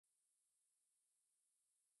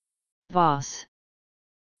Boss.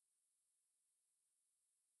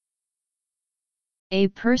 A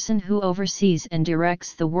person who oversees and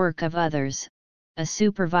directs the work of others, a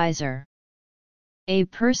supervisor. A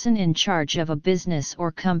person in charge of a business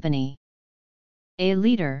or company. A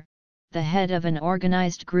leader, the head of an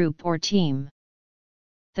organized group or team.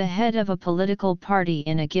 The head of a political party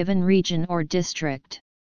in a given region or district.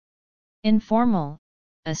 Informal,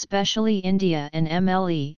 especially India and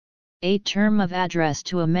MLE, a term of address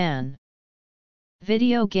to a man.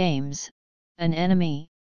 Video games, an enemy,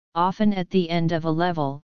 often at the end of a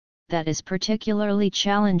level, that is particularly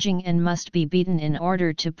challenging and must be beaten in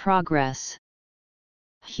order to progress.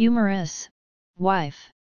 Humorous,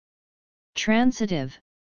 wife. Transitive,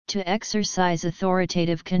 to exercise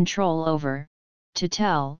authoritative control over, to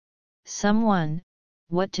tell, someone,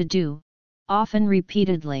 what to do, often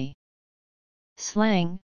repeatedly.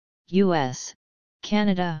 Slang, U.S.,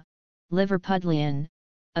 Canada, Liverpudlian,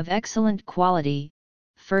 of excellent quality,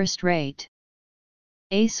 first rate.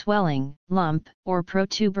 A swelling, lump, or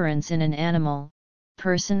protuberance in an animal,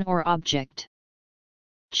 person or object.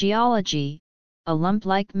 Geology, a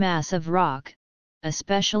lump-like mass of rock,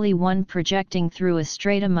 especially one projecting through a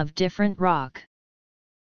stratum of different rock.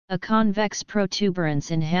 A convex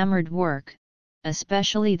protuberance in hammered work,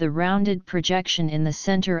 especially the rounded projection in the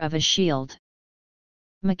center of a shield.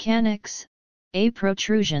 Mechanics, a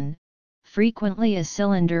protrusion, frequently a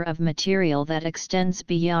cylinder of material that extends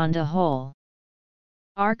beyond a hole.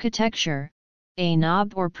 Architecture, a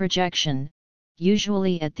knob or projection,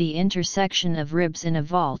 usually at the intersection of ribs in a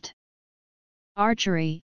vault.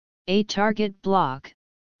 Archery, a target block,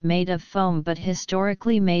 made of foam but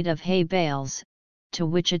historically made of hay bales, to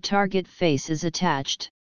which a target face is attached.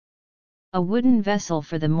 A wooden vessel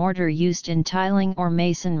for the mortar used in tiling or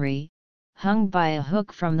masonry, hung by a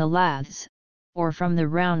hook from the laths, or from the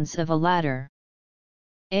rounds of a ladder.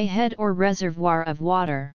 A head or reservoir of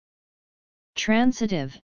water.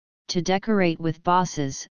 Transitive, to decorate with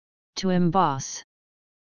bosses, to emboss.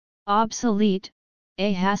 Obsolete,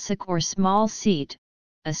 a hassock or small seat,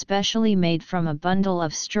 especially made from a bundle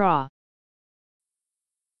of straw.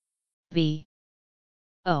 B.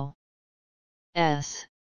 O. S.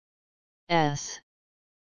 S.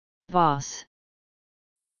 Boss.